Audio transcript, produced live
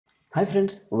Hi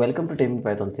friends, welcome to Taming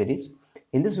Python series.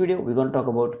 In this video, we're going to talk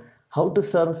about how to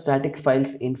serve static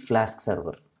files in Flask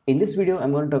server. In this video,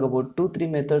 I'm going to talk about 2-3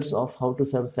 methods of how to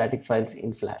serve static files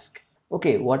in Flask.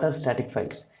 Okay, what are static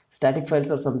files? Static files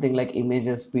are something like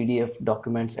images, PDF,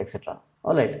 documents, etc.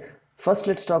 Alright, first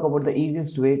let's talk about the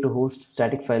easiest way to host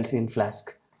static files in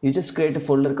Flask. You just create a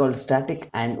folder called static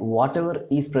and whatever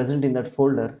is present in that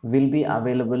folder will be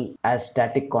available as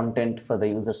static content for the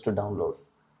users to download.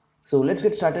 So let's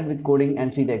get started with coding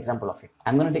and see the example of it.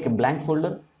 I'm going to take a blank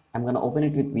folder. I'm going to open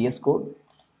it with VS Code.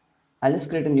 I'll just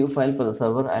create a new file for the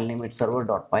server. I'll name it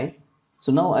server.py.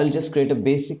 So now I'll just create a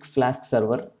basic Flask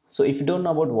server. So if you don't know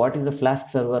about what is a Flask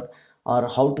server or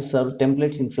how to serve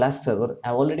templates in Flask server,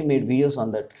 I've already made videos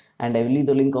on that and I will leave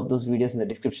the link of those videos in the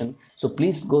description. So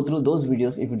please go through those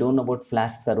videos if you don't know about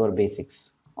Flask server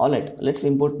basics. Alright, let's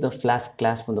import the Flask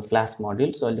class from the Flask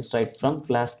module. So I'll just write from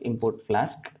Flask import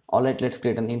Flask. Alright, let's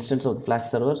create an instance of the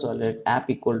Flask server. So I'll let app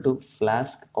equal to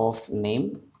Flask of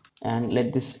name and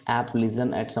let this app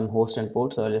listen at some host and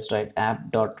port. So I'll just write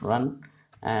app.run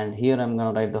and here I'm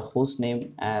going to write the host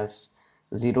name as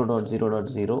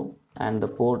 0.0.0 and the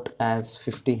port as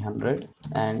 5000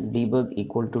 and debug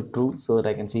equal to true so that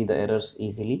I can see the errors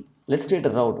easily. Let's create a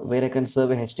route where I can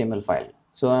serve a HTML file.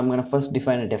 So I'm going to first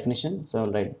define a definition. So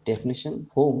I'll write definition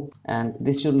home and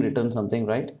this should return something,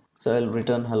 right? So I'll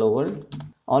return hello world.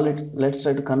 Alright, let's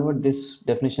try to convert this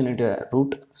definition into a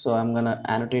route. So I'm going to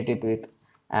annotate it with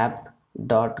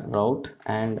app.route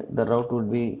and the route would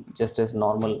be just as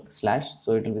normal slash.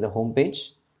 So it will be the home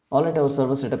page. Alright, our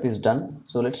server setup is done.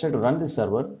 So let's try to run this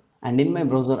server and in my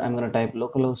browser I'm going to type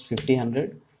localhost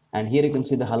 5000 and here you can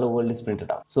see the hello world is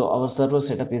printed out. So our server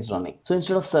setup is running. So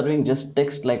instead of serving just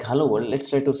text like hello world, let's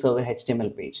try to serve a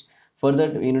HTML page. For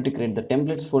that we need to create the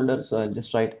templates folder. So I'll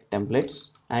just write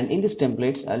templates and in this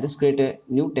templates I'll just create a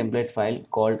new template file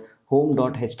called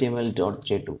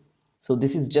home.html.j2. So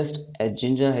this is just a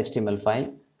Jinja HTML file.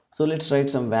 So let's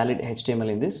write some valid HTML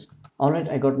in this. Alright,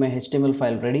 I got my HTML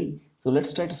file ready. So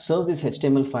let's try to serve this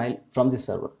HTML file from this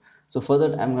server. So for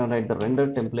that I'm going to write the render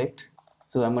template.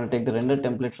 So I'm going to take the render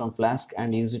template from Flask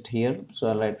and use it here. So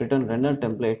I'll write return render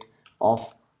template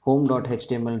of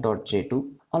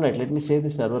home.html.j2. Alright, let me save the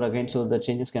server again so the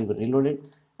changes can be reloaded.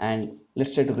 And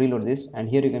let's try to reload this. And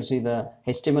here you can see the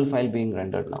HTML file being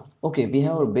rendered now. Okay, we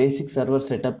have our basic server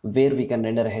setup where we can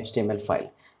render a HTML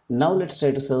file. Now let's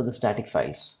try to serve the static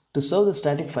files. To serve the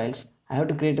static files, I have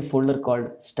to create a folder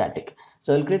called static.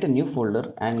 So I'll create a new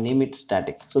folder and name it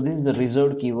static. So this is the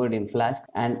reserved keyword in Flask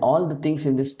and all the things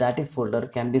in this static folder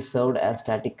can be served as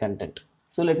static content.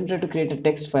 So let me try to create a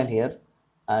text file here,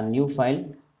 a new file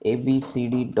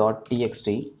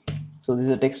abcd.txt. So this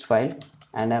is a text file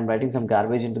and I'm writing some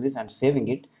garbage into this and saving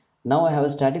it. Now I have a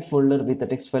static folder with a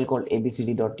text file called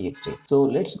abcd.txt. So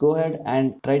let's go ahead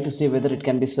and try to see whether it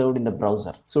can be served in the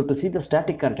browser. So to see the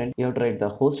static content, you have to write the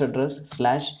host address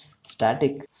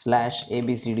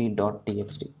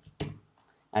 /static/abcd.txt.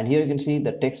 And here you can see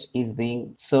the text is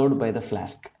being served by the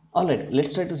Flask. Alright,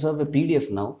 let's try to serve a PDF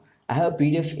now. I have a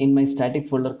PDF in my static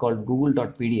folder called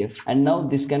google.pdf and now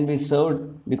this can be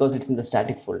served because it's in the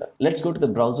static folder. Let's go to the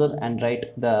browser and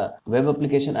write the web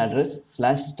application address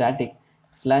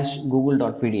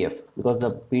 /static/google.pdf because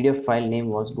the PDF file name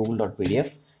was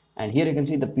google.pdf. And here you can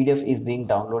see the PDF is being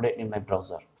downloaded in my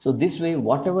browser. So this way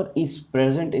whatever is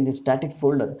present in the static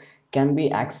folder can be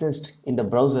accessed in the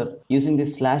browser using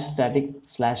this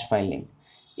 /static/file name.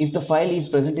 If the file is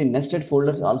present in nested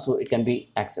folders also it can be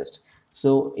accessed.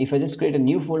 So if I just create a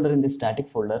new folder in this static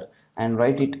folder and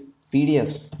write it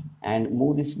PDFs and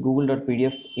move this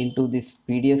google.pdf into this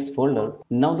PDFs folder,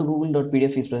 now the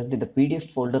google.pdf is present in the PDF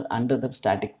folder under the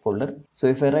static folder. So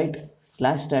if I write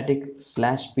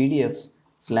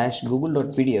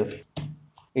 /static/pdfs/google.pdf,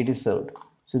 it is served.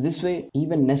 So this way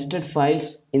even nested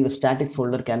files in the static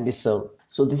folder can be served.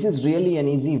 So this is really an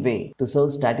easy way to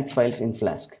serve static files in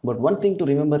Flask. But one thing to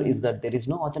remember is that there is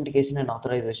no authentication and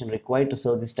authorization required to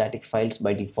serve the static files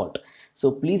by default. So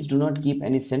please do not keep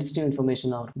any sensitive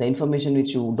information or the information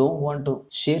which you don't want to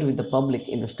share with the public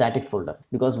in the static folder.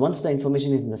 Because once the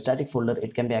information is in the static folder,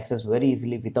 it can be accessed very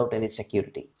easily without any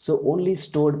security. So only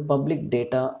stored public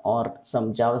data or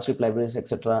some JavaScript libraries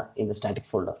etc. in the static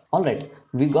folder. Alright,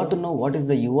 we got to know what is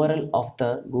the URL of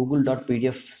the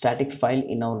google.pdf static file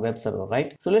in our web server, right?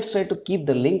 right? So let's try to keep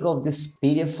the link of this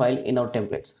PDF file in our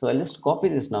templates. So I'll just copy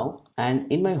this now,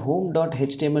 and in my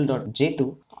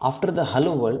home.html.j2, after the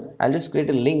hello world, I'll just create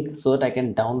a link so that I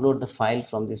can download the file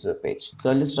from this web page.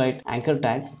 So I'll just write anchor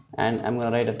tag, and I'm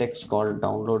going to write a text called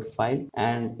download file,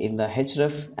 and in the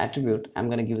href attribute I'm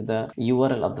going to give the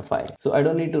URL of the file. So I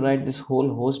don't need to write this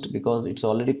whole host because it's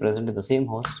already present in the same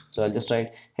host. So I'll just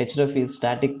write href is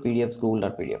static pdf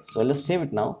google.pdf. So I'll just save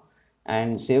it now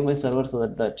and save my server so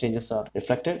that the changes are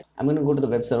reflected. I'm going to go to the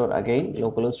web server again,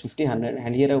 localhost 5000,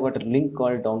 and here I've got a link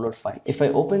called download file. If I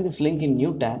open this link in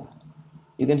new tab,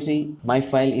 you can see my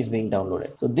file is being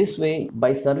downloaded. So this way,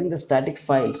 by serving the static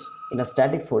files in a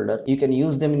static folder, you can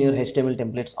use them in your HTML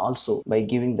templates also by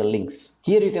giving the links.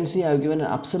 Here you can see I have given an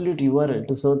absolute URL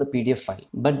to serve the PDF file,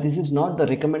 but this is not the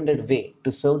recommended way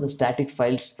to serve the static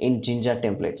files in Jinja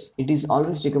templates. It is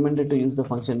always recommended to use the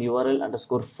function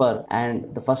URL_for,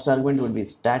 and the first argument will be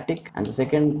static and the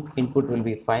second input will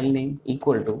be file name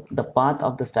equal to the path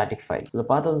of the static file. So the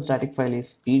path of the static file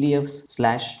is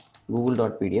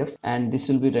pdfs/google.pdf, and this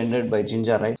will be rendered by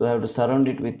Jinja, right? So I have to surround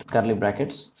it with curly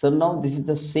brackets. So now this is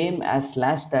the same as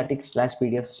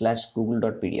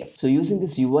 /static/pdf/google.pdf. So using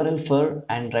this URL for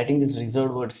and writing this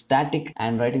reserved word static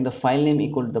and writing the file name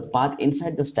equal to the path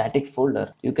inside the static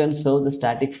folder, you can serve the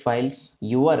static files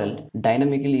URL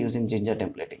dynamically using Jinja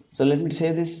templating. So let me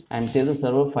save this and save the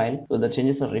server file so the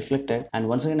changes are reflected, and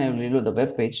once again I will reload the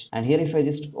web page, and here if I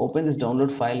just open this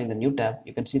download file in the new tab,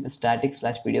 you can see the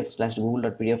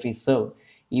static/pdf/google.pdf is served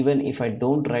even if I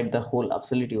don't write the whole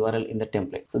absolute URL in the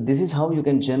template. So this is how you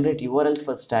can generate URLs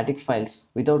for static files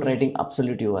without writing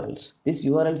absolute URLs. This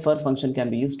URL for function can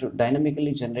be used to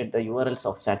dynamically generate the URLs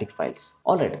of static files.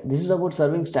 Alright, this is about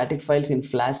serving static files in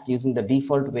Flask using the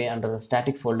default way under the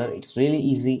static folder. It's really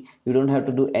easy. You don't have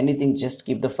to do anything, just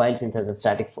keep the files inside the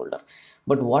static folder.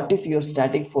 But what if your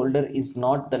static folder is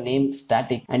not the name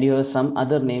static and you have some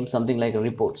other name, something like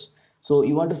reports? So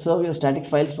you want to serve your static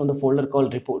files from the folder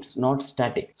called reports, not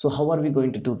static. So how are we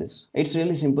going to do this? It's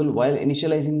really simple. While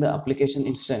initializing the application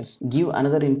instance, give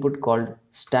another input called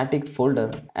static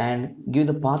folder and give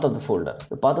the path of the folder.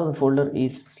 The path of the folder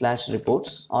is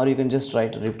 /reports, or you can just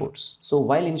write reports. So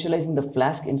while initializing the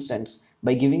Flask instance,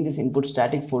 by giving this input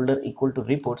static folder equal to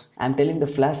reports, I am telling the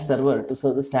Flask server to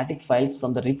serve the static files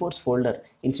from the reports folder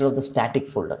instead of the static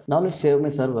folder. Now let's save my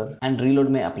server and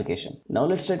reload my application. Now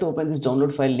let's try to open this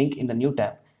download file link in the new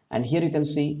tab. And here you can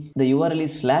see the URL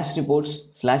is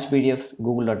 /reports/pdfs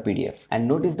google.pdf. And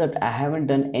notice that I haven't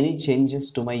done any changes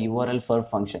to my URL for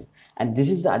function. And this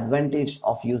is the advantage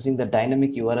of using the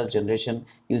dynamic URL generation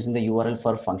using the URL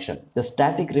for function. The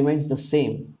static remains the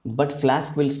same, but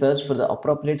Flask will search for the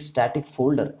appropriate static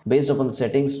folder based upon the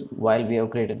settings while we have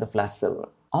created the Flask server.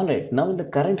 Alright, now in the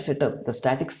current setup, the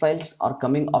static files are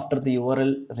coming after the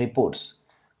URL reports.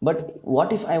 But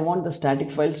what if I want the static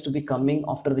files to be coming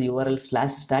after the URL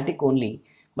 /static only,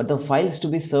 but the files to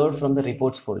be served from the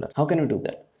reports folder? How can you do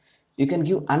that? You can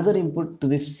give another input to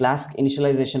this Flask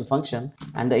initialization function,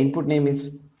 and the input name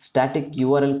is static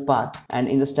URL path, and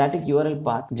in the static URL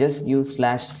path just give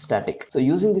 /static. So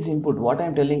using this input, what I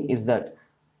am telling is that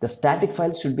the static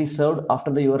files should be served after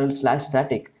the URL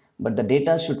 /static, but the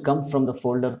data should come from the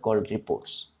folder called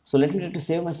reports. So let me try to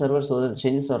save my server so that the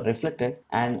changes are reflected,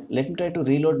 and let me try to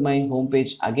reload my home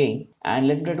page again, and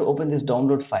let me try to open this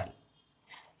download file.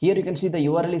 Here you can see the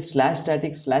URL is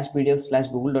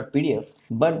 /static/pdf/google.pdf,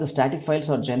 but the static files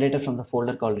are generated from the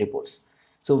folder called reports.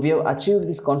 So we have achieved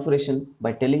this configuration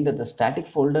by telling that the static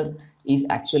folder is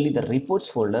actually the reports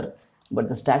folder, but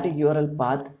the static URL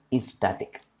path is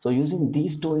static. So using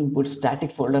these two inputs,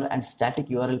 static folder and static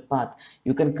URL path,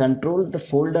 you can control the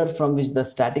folder from which the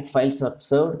static files are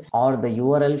served or the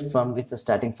URL from which the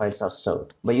static files are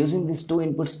served. By using these two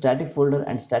inputs, static folder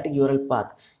and static URL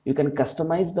path, you can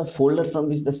customize the folder from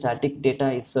which the static data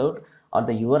is served or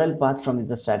the URL path from which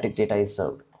the static data is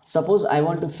served. Suppose I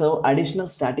want to serve additional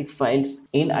static files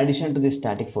in addition to this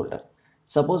static folder.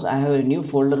 Suppose I have a new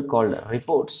folder called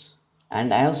reports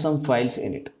and I have some files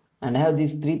in it. And I have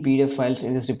these 3 PDF files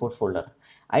in this report folder.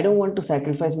 I don't want to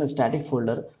sacrifice my static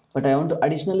folder, but I want to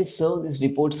additionally serve this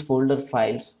reports folder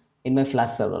files in my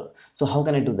Flask server. So how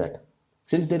can I do that?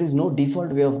 Since there is no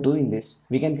default way of doing this,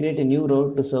 we can create a new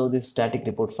route to serve these static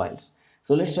report files.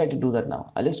 So let's try to do that now.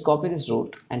 I'll just copy this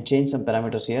route and change some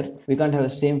parameters here. We can't have the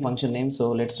same function name,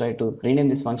 so let's try to rename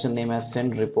this function name as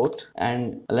send report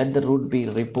and let the route be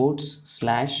reports /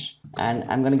 and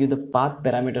I'm going to give the path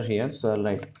parameter here. So I'll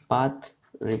write path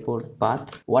report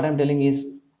path. What I'm telling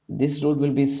is this route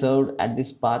will be served at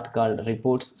this path called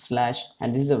reports /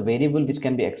 and this is a variable which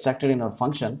can be extracted in our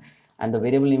function, and the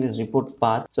variable name is report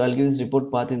path. So I'll give this report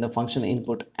path in the function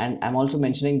input, and I'm also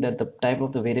mentioning that the type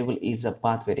of the variable is a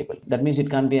path variable. That means it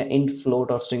can't be an int,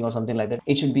 float, or string or something like that.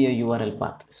 It should be a URL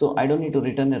path. So I don't need to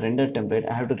return a render template.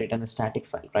 I have to return a static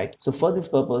file, right? So for this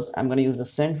purpose, I'm going to use the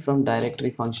send from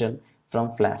directory function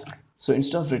from Flask. So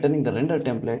instead of returning the render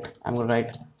template, I'm going to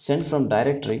write send from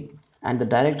directory, and the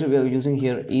directory we are using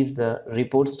here is the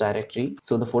reports directory.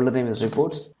 So the folder name is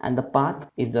reports, and the path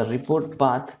is the report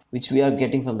path which we are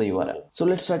getting from the URL. So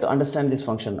let's try to understand this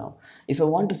function now. If I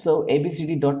want to serve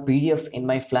abcd.pdf in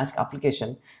my Flask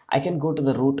application, I can go to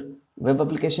the root web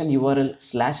application URL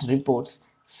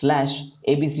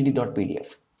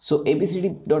 /reports/abcd.pdf. So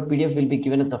abcd.pdf will be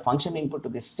given as a function input to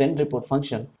this send report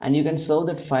function, and you can serve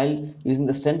that file using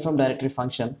the send from directory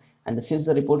function. And since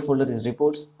the report folder is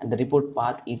reports and the report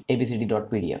path is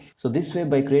abcd.pdf. So this way,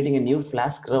 by creating a new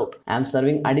Flask route, I am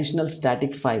serving additional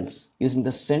static files using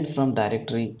the send from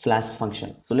directory Flask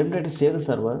function. So let me try to save the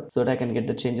server so that I can get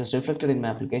the changes reflected in my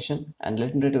application, and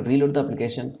let me try to reload the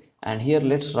application. And here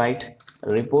let's write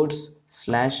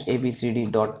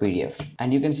reports/abcd.pdf,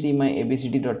 and you can see my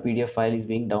abcd.pdf file is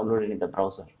being downloaded in the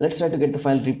browser. Let's try to get the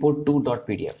file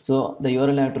report2.pdf. So the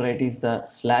URL I have to write is the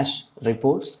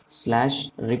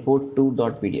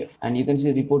 /reports/report2.pdf, and you can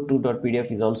see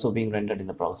report2.pdf is also being rendered in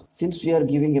the browser. Since we are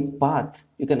giving a path,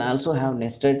 you can also have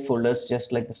nested folders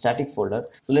just like the static folder.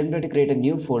 So let me try to create a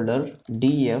new folder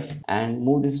def and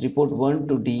move this report1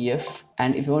 to def.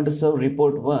 And if you want to serve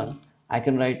report1, I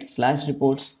can write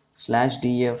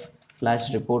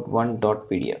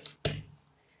 /report/def/report1.pdf,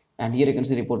 and here you can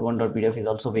see report1.pdf is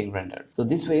also being rendered. So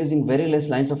this way, using very less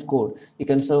lines of code, you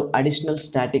can serve additional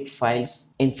static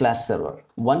files in Flask server.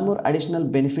 One more additional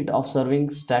benefit of serving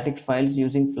static files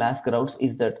using Flask routes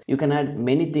is that you can add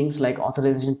many things like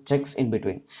authorization checks in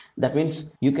between. That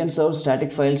means you can serve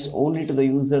static files only to the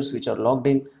users which are logged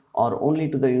in, or only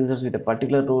to the users with a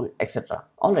particular role, etc.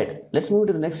 Alright, let's move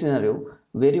to the next scenario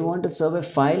where you want to serve a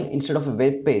file instead of a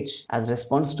web page as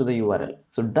response to the URL.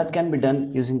 So that can be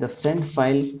done using the send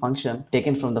file function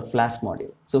taken from the Flask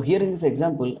module. So here in this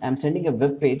example, I'm sending a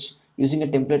web page using a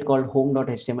template called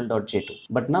home.html.j2.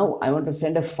 But now I want to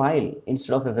send a file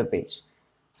instead of a web page.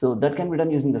 So that can be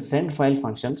done using the send file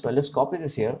function. So I'll just copy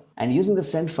this here, and using the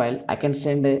send file, I can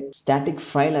send a static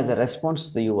file as a response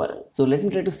to the URL. So let me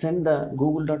try to send the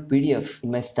google.pdf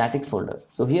in my static folder.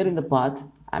 So here in the path,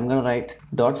 I'm going to write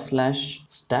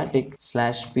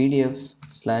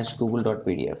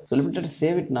 ./static/pdfs/google.pdf. So let me try to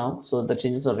save it now so the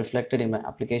changes are reflected in my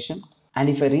application. And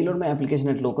if I reload my application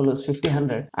at localhost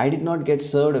 50/100, I did not get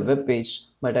served a web page,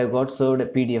 but I got served a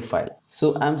PDF file.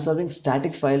 So I'm serving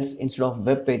static files instead of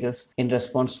web pages in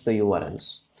response to the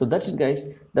URLs. So that's it, guys.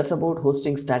 That's about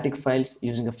hosting static files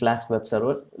using a Flask web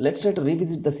server. Let's try to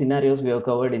revisit the scenarios we have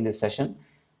covered in this session.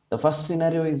 The first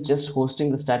scenario is just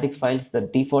hosting the static files the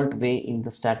default way in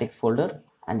the static folder.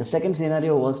 And the second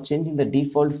scenario was changing the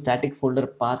default static folder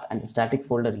path and the static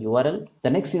folder URL. The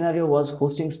next scenario was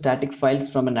hosting static files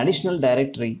from an additional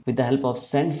directory with the help of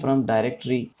send from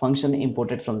directory function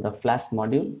imported from the Flask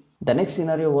module. The next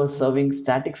scenario was serving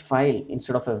static file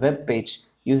instead of a web page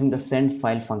using the send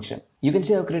file function. You can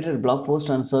see I've created a blog post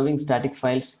on serving static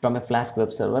files from a Flask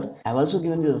web server. I've also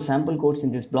given you the sample codes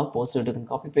in this blog post so you can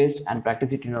copy paste and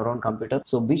practice it in your own computer.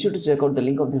 So be sure to check out the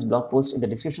link of this blog post in the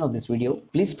description of this video.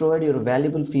 Please provide your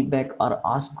valuable feedback or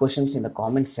ask questions in the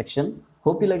comments section.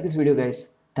 Hope you like this video,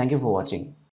 guys. Thank you for watching.